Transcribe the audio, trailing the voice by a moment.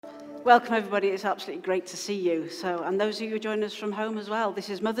Welcome, everybody. It's absolutely great to see you. And those of you who join us from home as well, this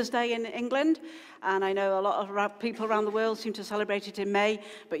is Mother's Day in England, and I know a lot of people around the world seem to celebrate it in May,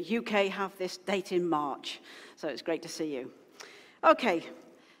 but UK have this date in March, so it's great to see you. Okay,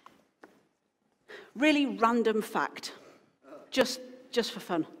 really random fact, just for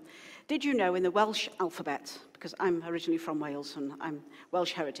fun. Did you know in the Welsh alphabet, because I'm originally from Wales and I'm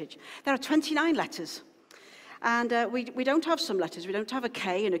Welsh heritage, there are 29 letters. And we don't have some letters. We don't have a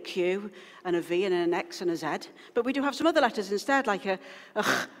K and a Q and a V and an X and a Z. But we do have some other letters instead, like a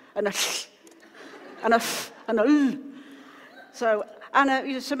ch and a sh and a f and a l. So,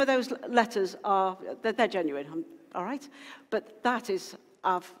 and some of those letters are, they're genuine, all right? But that is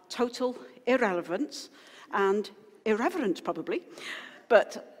of total irrelevance and irreverent, probably.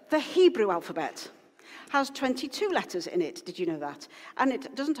 But the Hebrew alphabet has 22 letters in it. Did you know that? And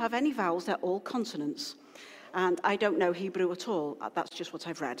it doesn't have any vowels. They're all consonants. And I don't know Hebrew at all. That's just what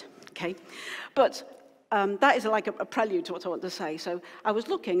I've read, okay? But that is like a prelude to what I want to say. So I was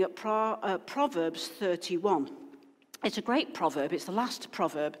looking at Proverbs 31. It's a great proverb. It's the last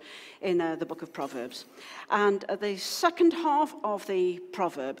proverb in the book of Proverbs. And the second half of the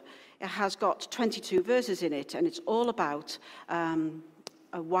proverb, it has got 22 verses in it, and it's all about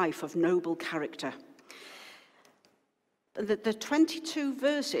a wife of noble character. The 22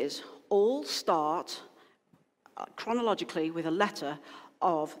 verses all start chronologically with a letter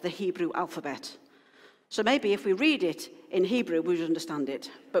of the Hebrew alphabet. So maybe if we read it in Hebrew, we would understand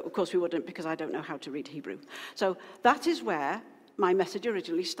it. But of course we wouldn't, because I don't know how to read Hebrew. So that is where my message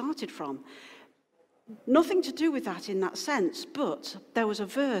originally started from. Nothing to do with that in that sense, but there was a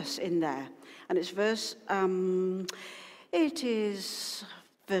verse in there. And it's it is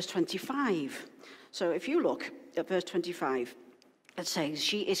verse 25. So if you look at verse 25, it says,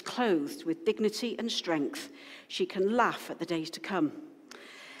 she is clothed with dignity and strength. She can laugh at the days to come.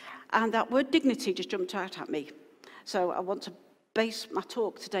 And that word dignity just jumped out at me. So I want to base my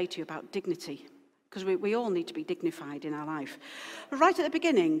talk today to you about dignity, because we all need to be dignified in our life. Right at the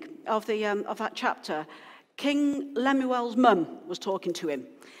beginning of that chapter, King Lemuel's mum was talking to him.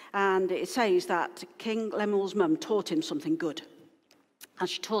 And it says that King Lemuel's mum taught him something good. And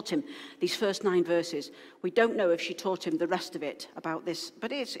she taught him these first 9 verses. We don't know if she taught him the rest of it about this,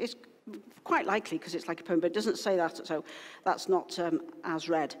 but it's quite likely, because it's like a poem, but it doesn't say that, so that's not as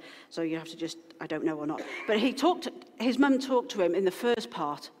read. So you have to just, I don't know or not. But his mum talked to him in the first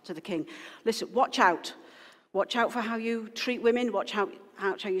part to the king. Listen, watch out. Watch out for how you treat women. Watch out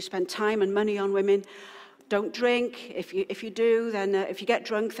how you spend time and money on women. Don't drink. If you do, then if you get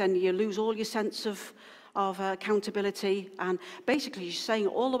drunk, then you lose all your sense of accountability. And basically she's saying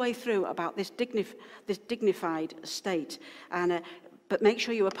all the way through about this dignified state. And but make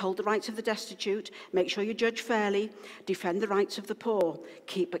sure you uphold the rights of the destitute, make sure you judge fairly, defend the rights of the poor,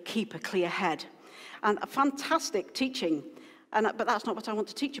 keep a clear head. And a fantastic teaching. But that's not what I want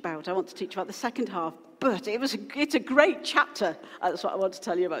to teach about. I want to teach about the second half. But it's a great chapter. That's what I want to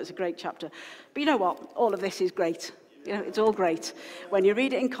tell you about. It's a great chapter. But you know what? All of this is great. You know, it's all great. When you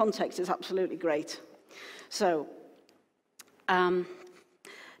read it in context, it's absolutely great. So,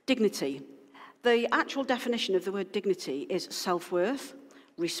 dignity. The actual definition of the word dignity is self-worth,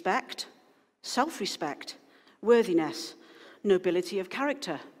 respect, self-respect, worthiness, nobility of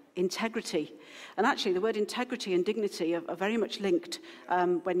character, integrity. And actually, the word integrity and dignity are very much linked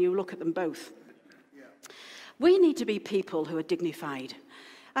when you look at them both. Yeah. We need to be people who are dignified.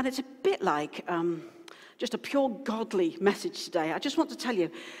 And it's a bit like just a pure godly message today. I just want to tell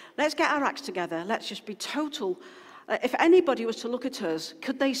you, let's get our acts together. Let's just be total. If anybody was to look at us,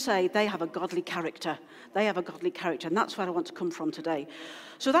 could they say they have a godly character? They have a godly character, and that's where I want to come from today.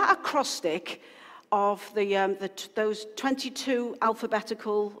 So that acrostic of those 22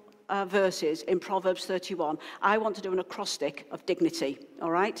 alphabetical verses in Proverbs 31, I want to do an acrostic of dignity,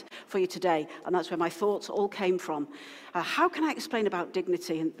 all right, for you today. And that's where my thoughts all came from. How can I explain about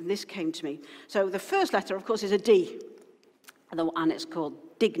dignity? And this came to me. So the first letter, of course, is a D, and it's called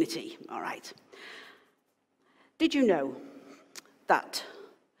dignity, all right. Did you know that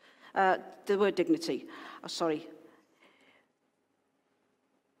the word dignity,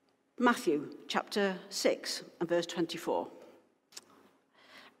 Matthew chapter 6 and verse 24.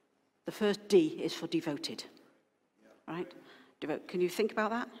 The first D is for devoted, right? Can you think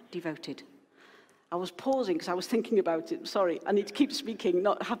about that? Devoted. I was pausing because I was thinking about it. Sorry, I need to keep speaking,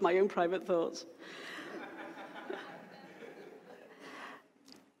 not have my own private thoughts.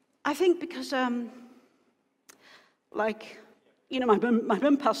 I think because, my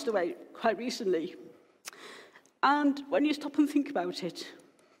mum passed away quite recently. And when you stop and think about it,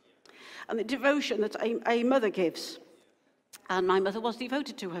 and the devotion that a mother gives, And my mother was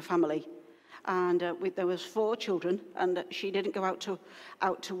devoted to her family. And there was 4 children, and she didn't go out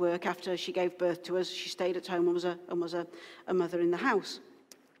to work after she gave birth to us. She stayed at home and was a mother in the house.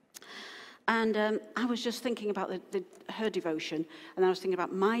 And I was just thinking about her devotion, and I was thinking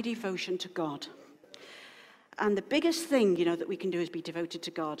about my devotion to God. And the biggest thing, that we can do is be devoted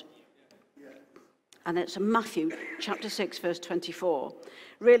to God. And it's Matthew chapter 6, verse 24,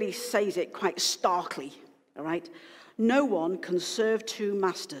 really says it quite starkly, all right? No one can serve 2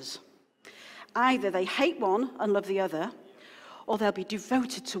 masters. Either they hate one and love the other, or they'll be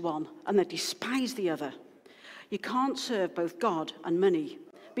devoted to one and they despise the other. You can't serve both God and money.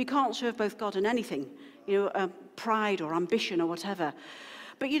 But you can't serve both God and anything, pride or ambition or whatever.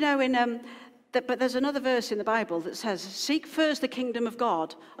 But but there's another verse in the Bible that says, "Seek first the kingdom of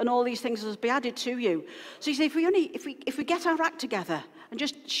God, and all these things will be added to you." So you see, if we get our act together and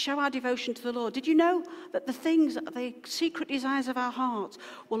just show our devotion to the Lord, did you know that the secret desires of our hearts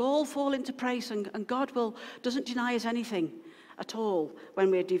will all fall into place, and God doesn't deny us anything at all when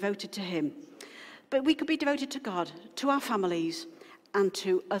we're devoted to Him? But we could be devoted to God, to our families, and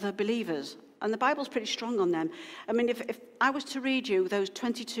to other believers. And the Bible's pretty strong on them. I mean, if I was to read you those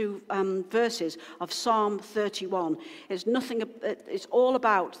 22 verses of Psalm 31, it's all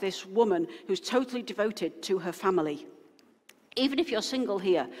about this woman who's totally devoted to her family. Even if you're single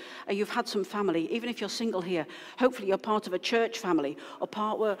here, or you've had some family, even if you're single here, hopefully you're part of a church family or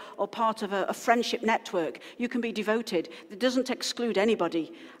part of a friendship network, you can be devoted. It doesn't exclude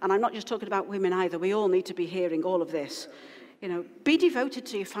anybody. And I'm not just talking about women either. We all need to be hearing all of this. Be devoted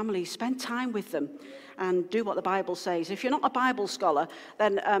to your family, spend time with them, and do what the Bible says. If you're not a Bible scholar,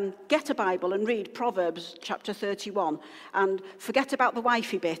 then get a Bible and read Proverbs chapter 31, and forget about the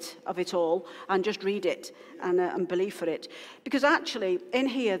wifey bit of it all, and just read it and believe for it. Because actually, in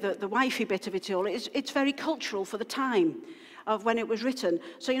here, the wifey bit of it all, it's very cultural for the time of when it was written.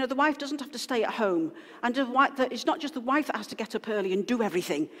 So, the wife doesn't have to stay at home. And it's not just the wife that has to get up early and do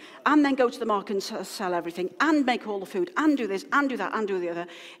everything, and then go to the market and sell everything, and make all the food, and do this, and do that, and do the other.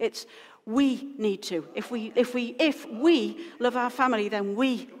 It's we need to. If we love our family, then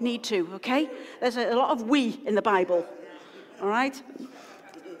we need to, okay? There's a lot of we in the Bible, all right?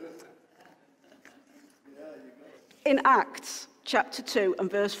 In Acts chapter 2 and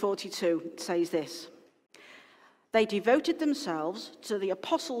verse 42, it says this: "They devoted themselves to the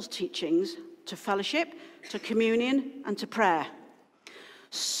apostles' teachings, to fellowship, to communion, and to prayer."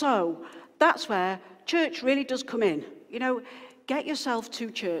 So that's where church really does come in. Get yourself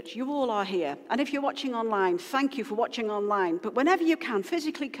to church. You all are here. And if you're watching online, thank you for watching online. But whenever you can,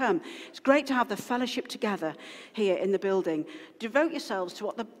 physically come. It's great to have the fellowship together here in the building. Devote yourselves to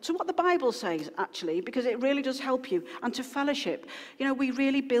what the Bible says, actually, because it really does help you. And to fellowship. We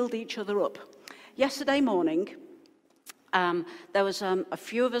really build each other up. Yesterday morning, there was a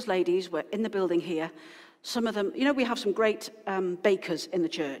few of us ladies were in the building here. Some of them, we have some great bakers in the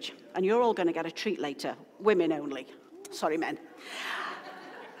church, and you're all going to get a treat later. Women only. Sorry, men.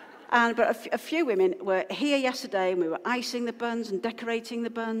 But a few women were here yesterday, and we were icing the buns and decorating the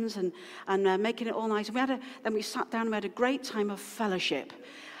buns and making it all nice. And then we sat down and we had a great time of fellowship.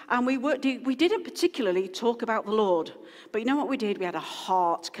 And we didn't particularly talk about the Lord. But you know what we did? We had a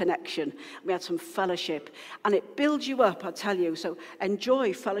heart connection. We had some fellowship. And it builds you up, I tell you. So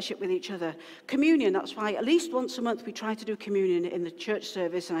enjoy fellowship with each other. Communion, that's why at least once a month we try to do communion in the church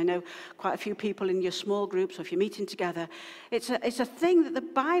service. And I know quite a few people in your small groups, or if you're meeting together. It's a thing that the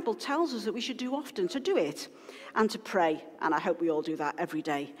Bible tells us that we should do often. So do it. And to pray. And I hope we all do that every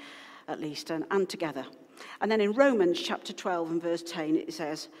day, at least, and together. And then in Romans chapter 12 and verse 10, it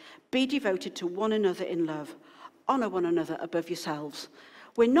says, "Be devoted to one another in love. Honor one another above yourselves."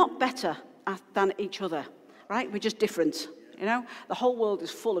 We're not better than each other, right? We're just different. The whole world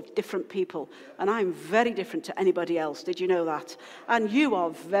is full of different people. And I'm very different to anybody else. Did you know that? And you are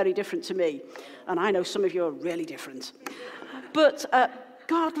very different to me. And I know some of you are really different. But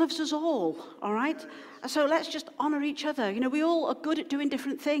God loves us all right? So let's just honor each other. We all are good at doing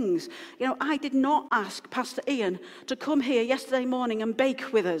different things. I did not ask Pastor Ian to come here yesterday morning and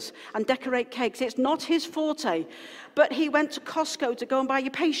bake with us and decorate cakes. It's not his forte. But he went to Costco to go and buy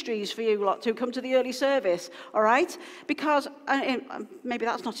your pastries for you lot to come to the early service, all right? Because maybe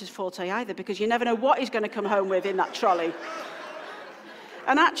that's not his forte either, because you never know what he's going to come home with in that trolley.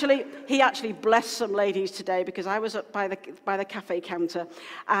 And he actually blessed some ladies today, because I was up by the cafe counter,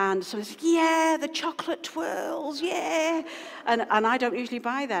 and so he said, "Yeah, the chocolate twirls, yeah." And I don't usually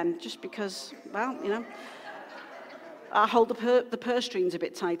buy them, just because, well, I hold the purse strings a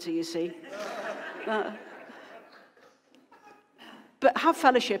bit tighter, you see. But have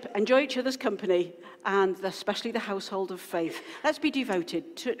fellowship, enjoy each other's company, and especially the household of faith. Let's be devoted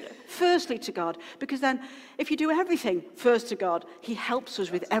firstly to God, because then if you do everything first to God, he helps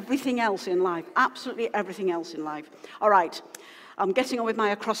us with everything else in life, absolutely everything else in life. All right, I'm getting on with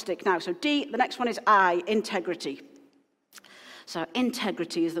my acrostic now. So D, the next one is I, integrity. So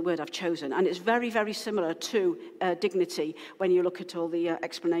integrity is the word I've chosen, and it's very, very similar to dignity when you look at all the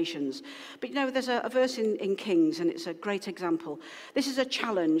explanations. But you know, there's a verse in Kings, and it's a great example. This is a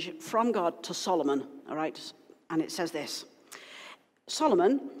challenge from God to Solomon, all right? And it says this: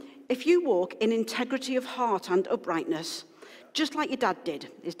 Solomon, if you walk in integrity of heart and uprightness, just like your dad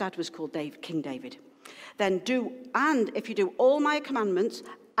did, his dad was called King David, then if you do all my commandments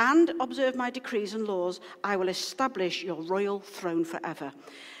and observe my decrees and laws, I will establish your royal throne forever.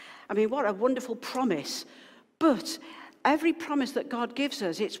 I mean, what a wonderful promise. But every promise that God gives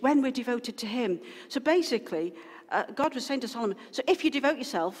us, it's when we're devoted to him. So basically, God was saying to Solomon, so if you devote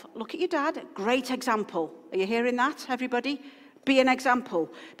yourself, look at your dad, great example. Are you hearing that, everybody? Be an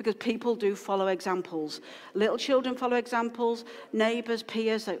example, because people do follow examples. Little children follow examples, neighbours,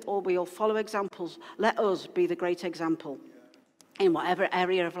 peers, we all follow examples. Let us be the great example in whatever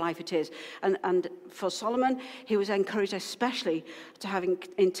area of life it is. And for Solomon, he was encouraged especially to have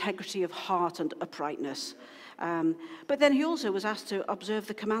integrity of heart and uprightness. But then he also was asked to observe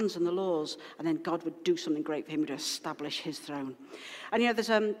the commands and the laws, and then God would do something great for him to establish his throne. And you know, there's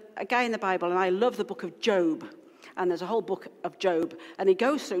a guy in the Bible, and I love the book of Job. And there's a whole book of Job, and he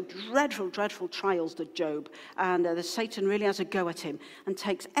goes through dreadful, dreadful trials to Job. And Satan really has a go at him and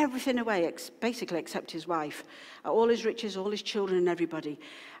takes everything away, basically except his wife, all his riches, all his children, and everybody.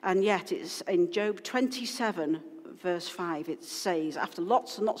 And yet, it's in Job 27, verse 5, it says, after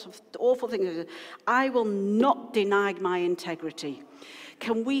lots and lots of awful things, I will not deny my integrity.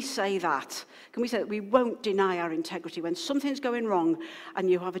 Can we say that? Can we say that we won't deny our integrity when something's going wrong and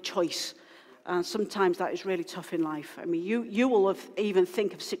you have a choice? And sometimes that is really tough in life. I mean, you will have even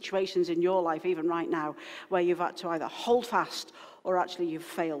think of situations in your life, even right now, where you've had to either hold fast or actually you've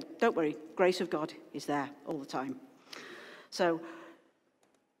failed. Don't worry, grace of God is there all the time. So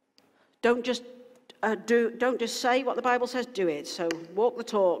don't just say what the Bible says, do it. So walk the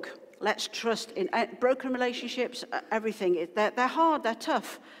talk. Let's trust in broken relationships, everything. They're hard, they're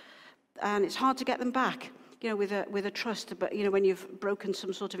tough, and it's hard to get them back. You know, with a trust, but you know, when you've broken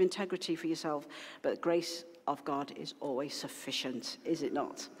some sort of integrity for yourself. But the grace of God is always sufficient, is it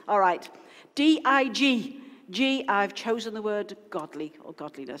not? All right, D-I-G. G, I've chosen the word godly or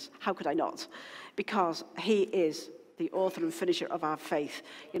godliness. How could I not? Because he is the author and finisher of our faith.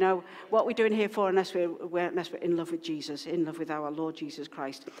 You know, what we're doing here for unless we're in love with Jesus, in love with our Lord Jesus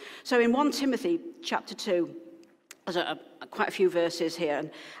Christ. So in 1 Timothy chapter 2, there's quite a few verses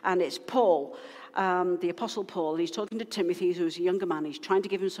here, and it's Paul, the Apostle Paul. He's talking to Timothy, who's a younger man. He's trying to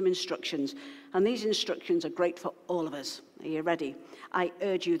give him some instructions, and these instructions are great for all of us. Are you ready? I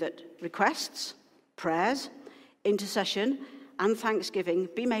urge you that requests, prayers, intercession, and thanksgiving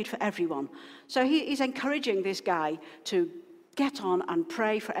be made for everyone. So he's encouraging this guy to get on and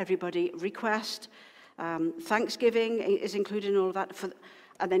pray for everybody. Request, thanksgiving is included in all of that.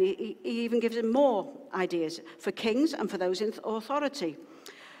 And then he even gives him more ideas for kings and for those in authority,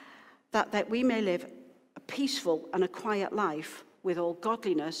 that we may live a peaceful and a quiet life with all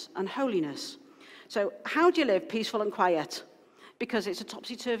godliness and holiness. So how do you live peaceful and quiet? Because it's a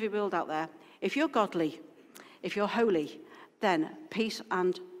topsy-turvy world out there. If you're godly, if you're holy, then peace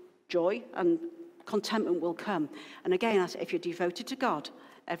and joy and contentment will come. And again, if you're devoted to God,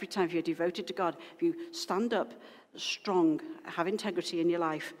 every time if you're devoted to God, if you stand up strong, have integrity in your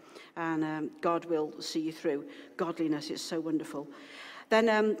life, and God will see you through. Godliness is so wonderful.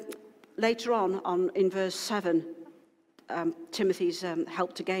 Then later on in verse 7, Timothy's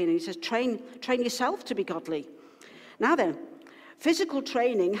helped again, and he says, train yourself to be godly. Now then, physical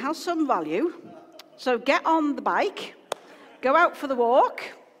training has some value, so get on the bike, go out for the walk,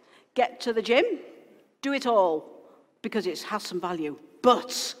 get to the gym, do it all, because it has some value.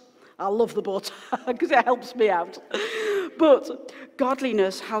 But I love the but, because it helps me out. But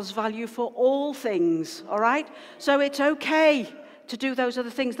godliness has value for all things, all right? So it's okay to do those other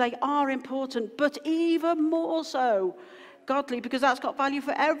things. They are important, but even more so godly, because that's got value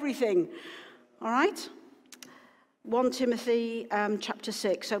for everything, all right? 1 Timothy chapter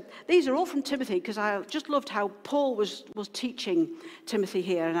 6. So these are all from Timothy, because I just loved how Paul was teaching Timothy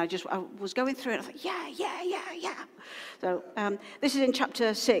here, and I was going through it. I thought, yeah. So this is in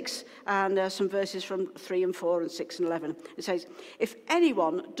chapter 6, and some verses from 3 and 4 and 6 and 11. It says, if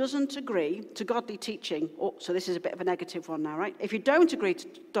anyone doesn't agree to godly teaching, so this is a bit of a negative one now, right? If you don't agree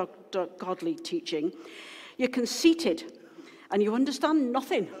to godly teaching, you're conceited and you understand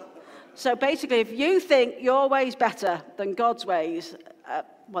nothing. So basically, if you think your way's better than God's ways,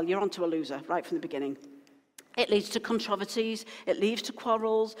 well, you're onto a loser right from the beginning. It leads to controversies, it leads to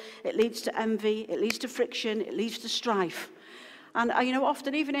quarrels, it leads to envy, it leads to friction, it leads to strife. And,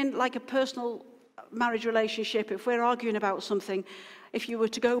 often even in like a personal marriage relationship, if we're arguing about something, if you were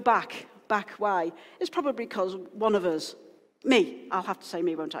to go back why, it's probably because one of us, me, I'll have to say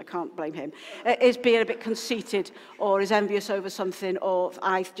me, won't I? I can't blame him, is being a bit conceited or is envious over something, or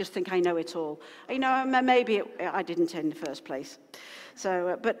I just think I know it all. Maybe I didn't in the first place.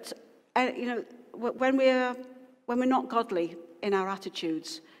 So, when we're not godly in our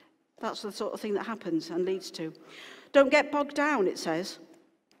attitudes, that's the sort of thing that happens and leads to. Don't get bogged down, it says,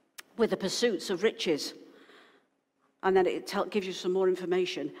 with the pursuits of riches. And then it gives you some more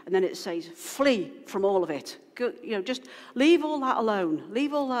information. And then it says, flee from all of it. Just leave all that alone.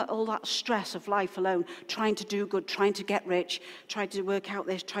 Leave all that stress of life alone. Trying to do good, trying to get rich, trying to work out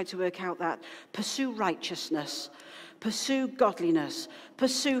this, trying to work out that. Pursue righteousness. Pursue godliness.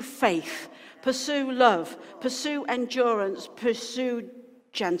 Pursue faith. Pursue love. Pursue endurance. Pursue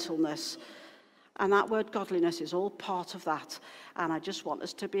gentleness. And that word godliness is all part of that. And I just want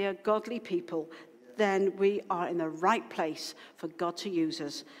us to be a godly people. Then we are in the right place for God to use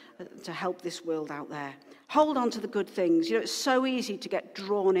us to help this world out there. Hold on to the good things. It's so easy to get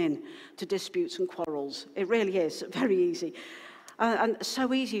drawn in to disputes and quarrels. It really is very easy. And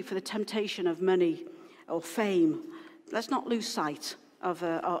so easy for the temptation of money or fame. Let's not lose sight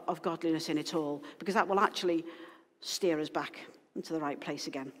of godliness in it all, because that will actually steer us back into the right place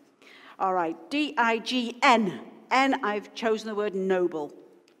again. All right, D-I-G-N. N, I've chosen the word noble.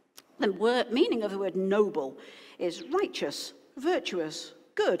 The meaning of the word noble is righteous, virtuous,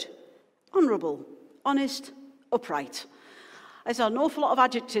 good, honourable, honest, upright. There's an awful lot of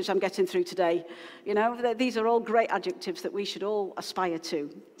adjectives I'm getting through today. These are all great adjectives that we should all aspire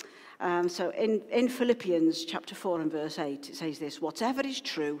to. So in Philippians chapter 4 and verse 8, it says this: whatever is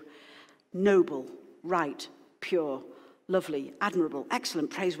true, noble, right, pure, lovely, admirable,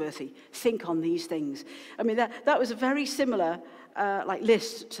 excellent, praiseworthy, think on these things. I mean, that was a very similar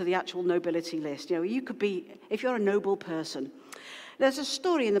list to the actual nobility list. You could be, if you're a noble person. There's a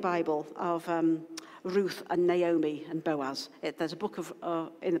story in the Bible of Ruth and Naomi and Boaz. There's a book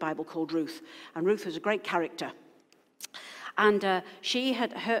in the Bible called Ruth, and Ruth was a great character. And her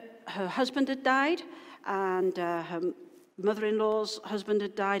husband had died, and her mother-in-law's husband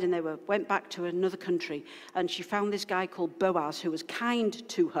had died, and they went back to another country, and she found this guy called Boaz who was kind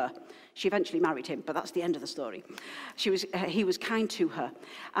to her. She eventually married him, but that's the end of the story. He was kind to her,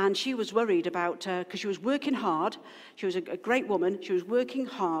 and she was worried about, because she was working hard. She was a great woman. She was working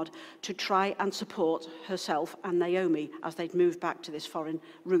hard to try and support herself and Naomi as they'd moved back to this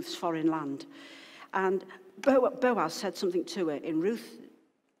Ruth's foreign land. And Boaz said something to her in Ruth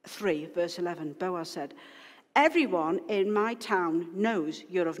 3, verse 11. Boaz said, "Everyone in my town knows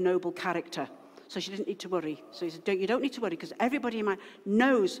you're of noble character." So she didn't need to worry. So he said, you don't need to worry, because everybody in my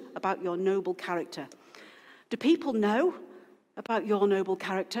knows about your noble character. Do people know about your noble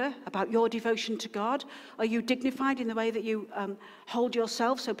character, about your devotion to God? Are you dignified in the way that you hold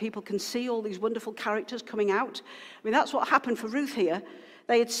yourself so people can see all these wonderful characters coming out? I mean, that's what happened for Ruth here.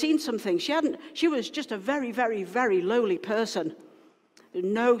 They had seen something. She was just a very, very, very lowly person.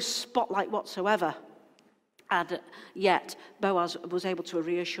 No spotlight whatsoever. And yet, Boaz was able to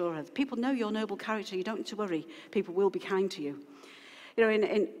reassure her. People know your noble character. You don't need to worry. People will be kind to you.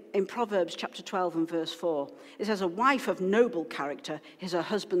 In Proverbs chapter 12 and verse 4, it says, "A wife of noble character is her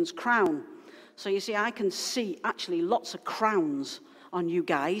husband's crown." So you see, I can see actually lots of crowns on you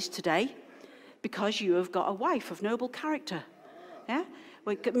guys today because you have got a wife of noble character. Yeah?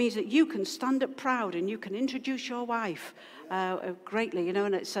 Well, it means that you can stand up proud and you can introduce your wife greatly,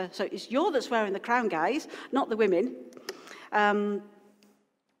 and it's so it's you that's wearing the crown, guys, not the women.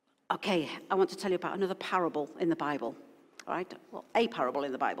 Okay, I want to tell you about another parable in the Bible. All right, well, a parable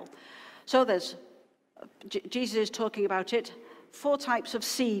in the Bible. So Jesus is talking about it. 4 types of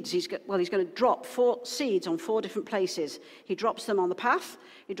seeds. He's going to drop 4 seeds on 4 different places. He drops them on the path,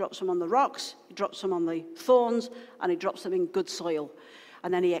 he drops them on the rocks, he drops them on the thorns, and he drops them in good soil.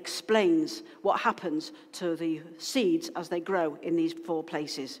 And then he explains what happens to the seeds as they grow in these 4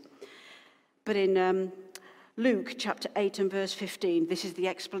 places. But in Luke chapter 8 and verse 15, this is the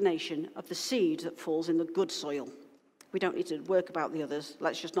explanation of the seed that falls in the good soil. We don't need to work about the others.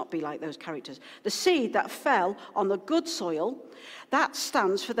 Let's just not be like those characters. The seed that fell on the good soil, that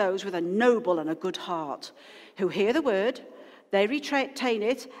stands for those with a noble and a good heart, who hear the word, they retain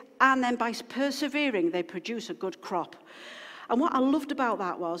it, and then by persevering, they produce a good crop. And what I loved about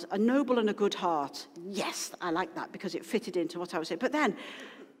that was a noble and a good heart. Yes, I like that because it fitted into what I was saying. But then,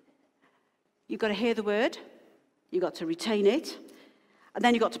 you've got to hear the word, you've got to retain it, and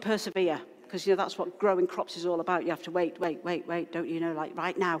then you've got to persevere. Because, that's what growing crops is all about. You have to wait, don't you know? Like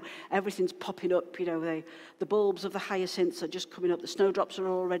right now, everything's popping up. The bulbs of the hyacinths are just coming up. The snowdrops are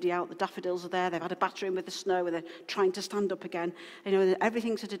already out. The daffodils are there. They've had a battering with the snow, and they're trying to stand up again.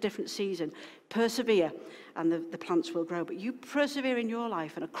 Everything's at a different season. Persevere, and the plants will grow. But you persevere in your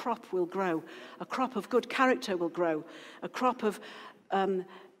life, and a crop will grow. A crop of good character will grow. A crop of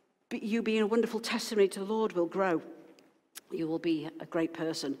you being a wonderful testimony to the Lord will grow. You will be a great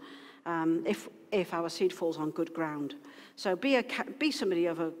person. If our seed falls on good ground. So be somebody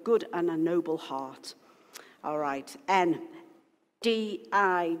of a good and a noble heart. All right. N. D-I-G-N-I.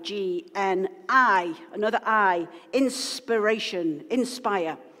 Another I. Inspiration.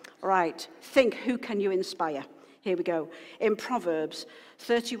 Inspire. All right. Think, who can you inspire? Here we go. In Proverbs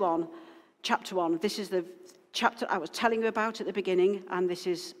 31, chapter 1. This is the chapter I was telling you about at the beginning, and this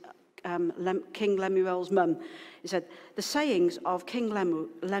is King Lemuel's mum. He said, the sayings of King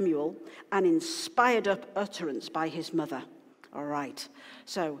Lemuel, an inspired up utterance by his mother. All right.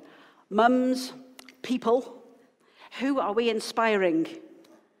 So, mums, people, who are we inspiring?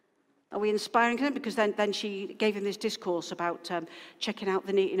 Are we inspiring him? Because then she gave him this discourse about checking out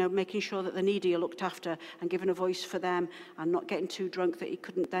the need, making sure that the needy are looked after and giving a voice for them and not getting too drunk that he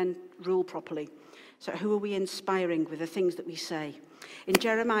couldn't then rule properly. So who are we inspiring with the things that we say? In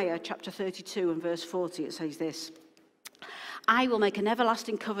Jeremiah chapter 32 and verse 40, it says this, I will make an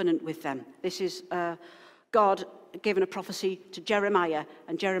everlasting covenant with them. This is God given a prophecy to Jeremiah,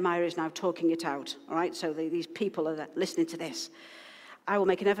 and Jeremiah is now talking it out. All right, so these people are listening to this. I will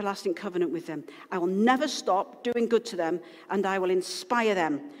make an everlasting covenant with them. I will never stop doing good to them, and I will inspire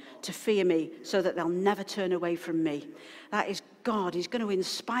them to fear me so that they'll never turn away from me. That is God. He's going to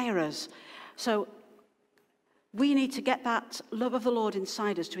inspire us. So we need to get that love of the Lord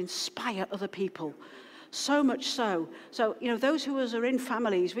inside us to inspire other people. So much so. So, those who are in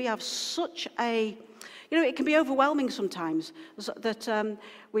families, we have such a, it can be overwhelming sometimes that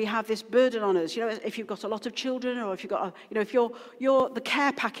we have this burden on us. If you've got a lot of children, or if you've got, if the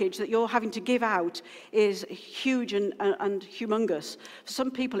care package that you're having to give out is huge and humongous. For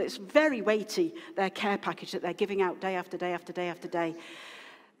some people, it's very weighty, their care package that they're giving out day after day after day after day.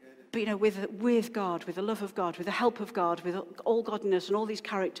 But, with God, with the love of God, with the help of God, with all godliness and all these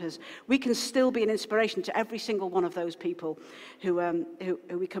characters, we can still be an inspiration to every single one of those people who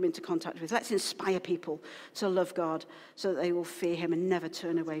we come into contact with. Let's inspire people to love God so that they will fear him and never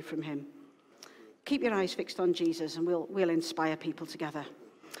turn away from him. Keep your eyes fixed on Jesus, and we'll inspire people together.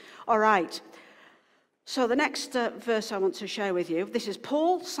 All right. So the next verse I want to share with you, this is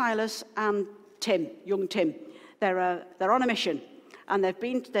Paul, Silas, and Tim, young Tim. They're on a mission. And they've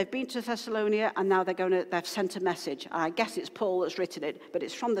been to Thessalonica, and now they've sent a message. I guess it's Paul that's written it, but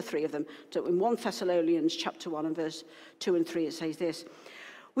it's from the three of them. So in 1 Thessalonians chapter 1 and verse 2 and 3, it says this.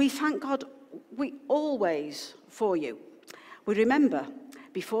 We thank God always for you. We remember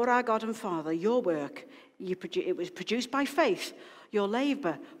before our God and Father your work. It was produced by faith, your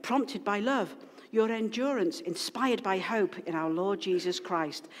labor prompted by love, your endurance inspired by hope in our Lord Jesus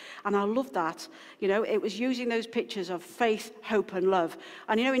Christ. And I love that. It was using those pictures of faith, hope, and love.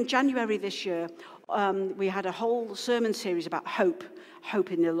 And, in January this year, we had a whole sermon series about hope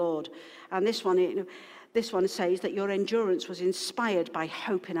in the Lord. And this one says that your endurance was inspired by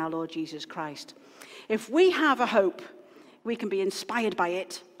hope in our Lord Jesus Christ. If we have a hope, we can be inspired by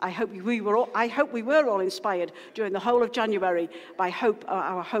it. I hope we were all inspired during the whole of January by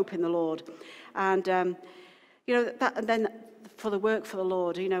our hope in the Lord. And, and then for the work for the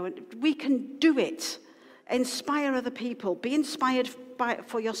Lord, we can do it. Inspire other people. Be inspired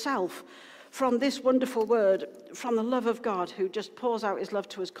for yourself from this wonderful word, from the love of God who just pours out his love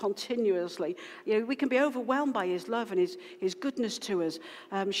to us continuously. We can be overwhelmed by his love and his goodness to us,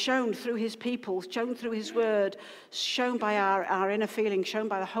 shown through his people, shown through his word, shown by our inner feeling, shown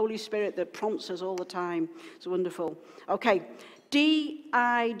by the Holy Spirit that prompts us all the time. It's wonderful. Okay. D-I-G-N-I-T.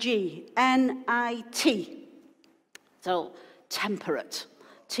 So, temperate.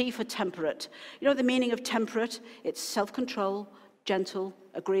 T for temperate. The meaning of temperate? It's self-control, gentle,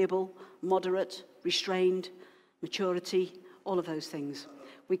 agreeable, moderate, restrained, maturity, all of those things.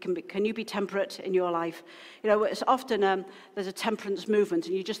 Can you be temperate in your life? It's often there's a temperance movement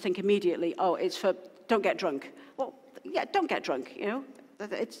and you just think immediately, oh, it's for don't get drunk. Well, yeah, don't get drunk,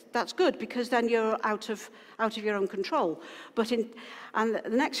 That's good because then you're out of your own control. And the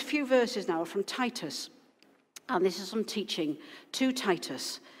next few verses now are from Titus, and this is some teaching to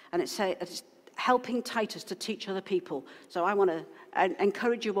Titus, and it says, helping Titus to teach other people. So I want to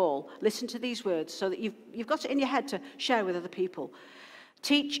encourage you all, listen to these words so that you've got it in your head to share with other people.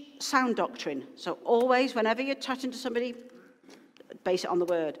 Teach sound doctrine. So always, whenever you're chatting to somebody, base it on the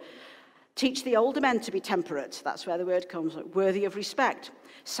word. Teach the older men to be temperate. That's where the word comes. Worthy of respect.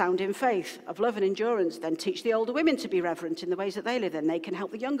 Sound in faith, of love and endurance. Then teach the older women to be reverent in the ways that they live. Then they can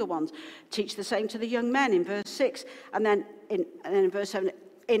help the younger ones. Teach the same to the young men in verse 6. And then in verse 7,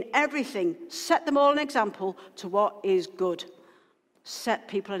 in everything, set them all an example to what is good. Set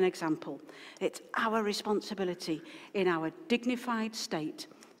people an example. It's our responsibility in our dignified state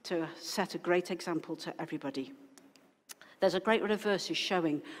to set a great example to everybody. There's a great lot of verses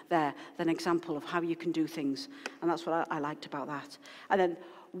showing there an example of how you can do things. And that's what I liked about that. And then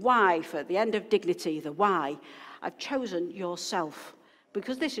why, for the end of dignity, the why, I've chosen yourself.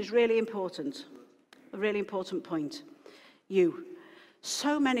 Because this is really important. A really important point. You.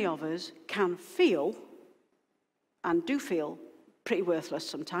 So many of us can feel, and do feel, pretty worthless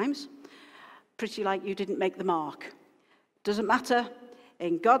sometimes. Pretty like you didn't make the mark. Doesn't matter.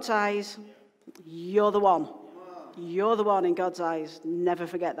 In God's eyes, you're the one. You're the one in God's eyes. Never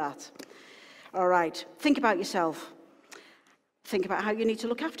forget that. All right. Think about yourself. Think about how you need to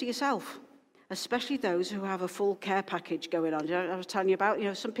look after yourself, especially those who have a full care package going on. I was telling you about,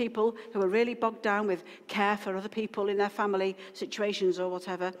 some people who are really bogged down with care for other people in their family situations or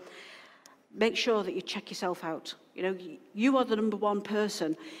whatever. Make sure that you check yourself out. You are the number one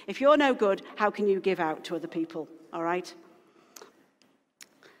person. If you're no good, how can you give out to other people? All right?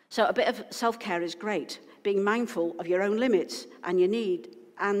 So a bit of self-care is great. Being mindful of your own limits and your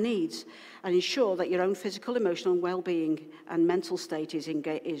needs, and ensure that your own physical, emotional, and well-being and mental state is in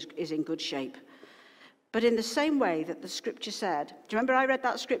good shape. But in the same way that the scripture said, do you remember I read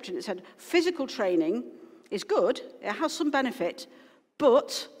that scripture and it said, physical training is good, it has some benefit,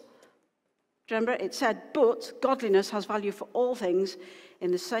 but, do you remember it said, but godliness has value for all things.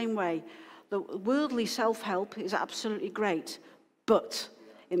 In the same way, the worldly self-help is absolutely great, but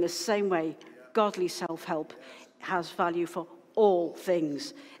in the same way, godly self-help has value for all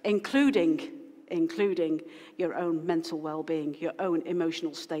things, including your own mental well-being, your own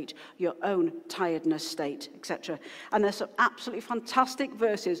emotional state, your own tiredness state, etc. And there's some absolutely fantastic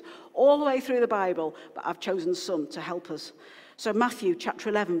verses all the way through the Bible, but I've chosen some to help us. So Matthew chapter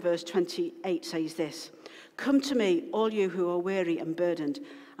 11, verse 28 says this, "Come to me, all you who are weary and burdened,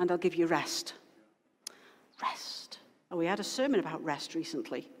 and I'll give you rest." Rest. Oh, we had a sermon about rest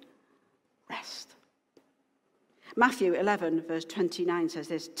recently. Rest. Matthew 11, verse 29 says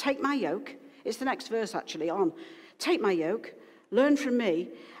this, "Take my yoke," it's the next verse actually on, "Take my yoke, learn from me,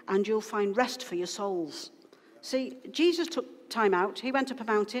 and you'll find rest for your souls." See, Jesus took time out. He went up a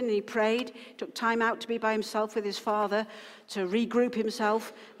mountain and he prayed, took time out to be by himself with his Father, to regroup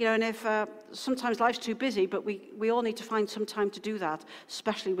himself. And if sometimes life's too busy, but we all need to find some time to do that,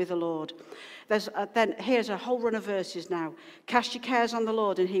 especially with the Lord. Then here's a whole run of verses now. "Cast your cares on the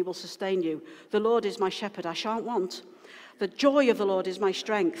Lord and he will sustain you. The Lord is my shepherd, I shan't want. The joy of the Lord is my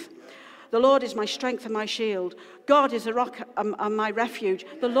strength. The Lord is my strength and my shield. God is a rock and my refuge.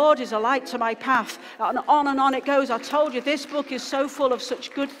 The Lord is a light to my path." And on it goes. I told you, this book is so full of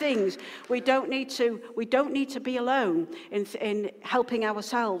such good things. We don't need to be alone in helping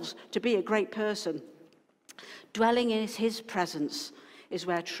ourselves to be a great person. Dwelling in his presence is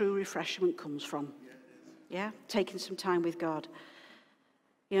where true refreshment comes from. Yeah? Taking some time with God.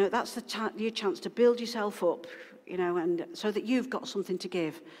 That's your chance to build yourself up, and so that you've got something to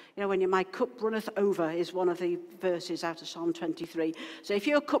give. When my cup runneth over is one of the verses out of Psalm 23. So if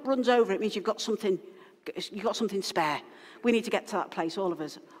your cup runs over, it means you've got something spare. We need to get to that place, all of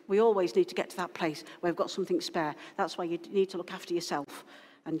us. We always need to get to that place where we've got something spare. That's why you need to look after yourself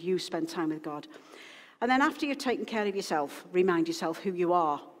and you spend time with God. And then after you've taken care of yourself, remind yourself who you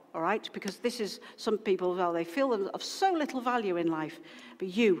are. All right? Because this is some people, they feel of so little value in life, but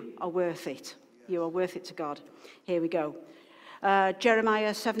you are worth it. You are worth it to God. Here we go.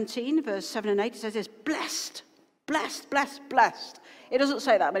 Jeremiah 17, verse 7 and 8 says this, "Blessed, blessed, blessed, blessed." It doesn't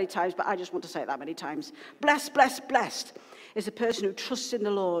say that many times, but I just want to say it that many times. Blessed, blessed, blessed is the person who trusts in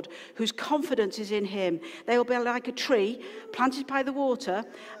the Lord, whose confidence is in him. They will be like a tree planted by the water.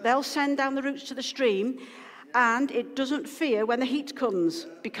 They'll send down the roots to the stream, and it doesn't fear when the heat comes,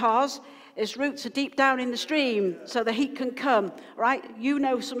 because its roots are deep down in the stream, so the heat can come, right?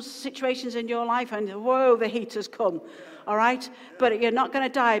 Some situations in your life, and whoa, the heat has come, all right? But you're not going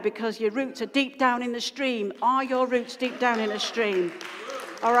to die because your roots are deep down in the stream. Are your roots deep down in a stream?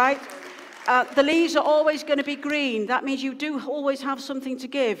 All right? The leaves are always going to be green. That means you do always have something to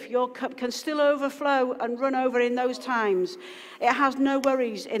give. Your cup can still overflow and run over in those times. It has no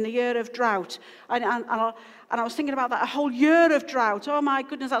worries in the year of drought. And I was thinking about that, a whole year of drought. Oh my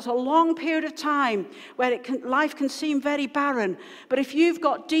goodness, that's a long period of time where life can seem very barren. But if you've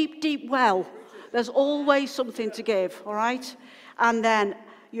got deep, deep well, there's always something to give, all right? And then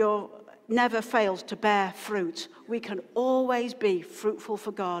your never fails to bear fruit. We can always be fruitful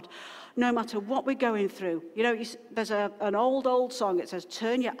for God, no matter what we're going through. You know, there's an old song. It says,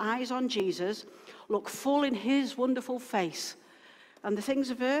 turn your eyes on Jesus, look full in his wonderful face, and the things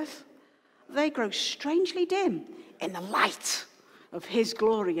of earth, they grow strangely dim in the light of his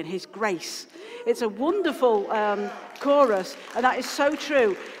glory and his grace. It's a wonderful chorus, and that is so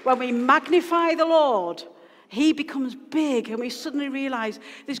true. When we magnify the Lord, he becomes big, and we suddenly realize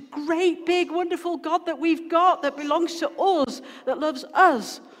this great, big, wonderful God that we've got, that belongs to us, that loves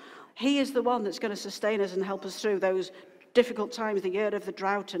us. He is the one that's going to sustain us and help us through those difficult times, the year of the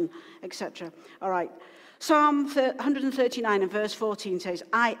drought, and etc. All right. Psalm 139 and verse 14 says,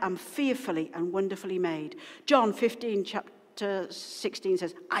 I am fearfully and wonderfully made. John 15, chapter 16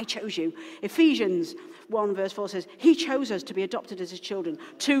 says, I chose you. Ephesians 1 verse 4 says, he chose us to be adopted as his children.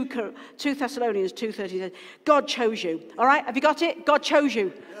 2 Thessalonians 2:13 says, God chose you. All right, have you got it? God chose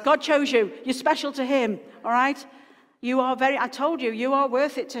you. God chose you. You're special to him. All right? You are I told you, you are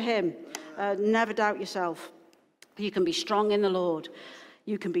worth it to him. Never doubt yourself. You can be strong in the Lord.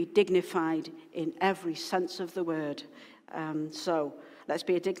 You can be dignified in every sense of the word. So let's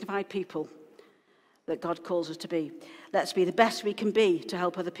be a dignified people that God calls us to be. Let's be the best we can be to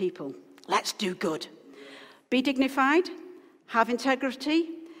help other people. Let's do good. Be dignified, have integrity,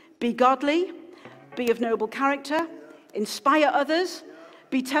 be godly, be of noble character, inspire others,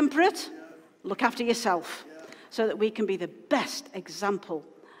 be temperate, look after yourself, so that we can be the best example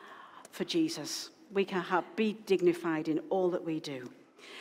for Jesus. We can be dignified in all that we do.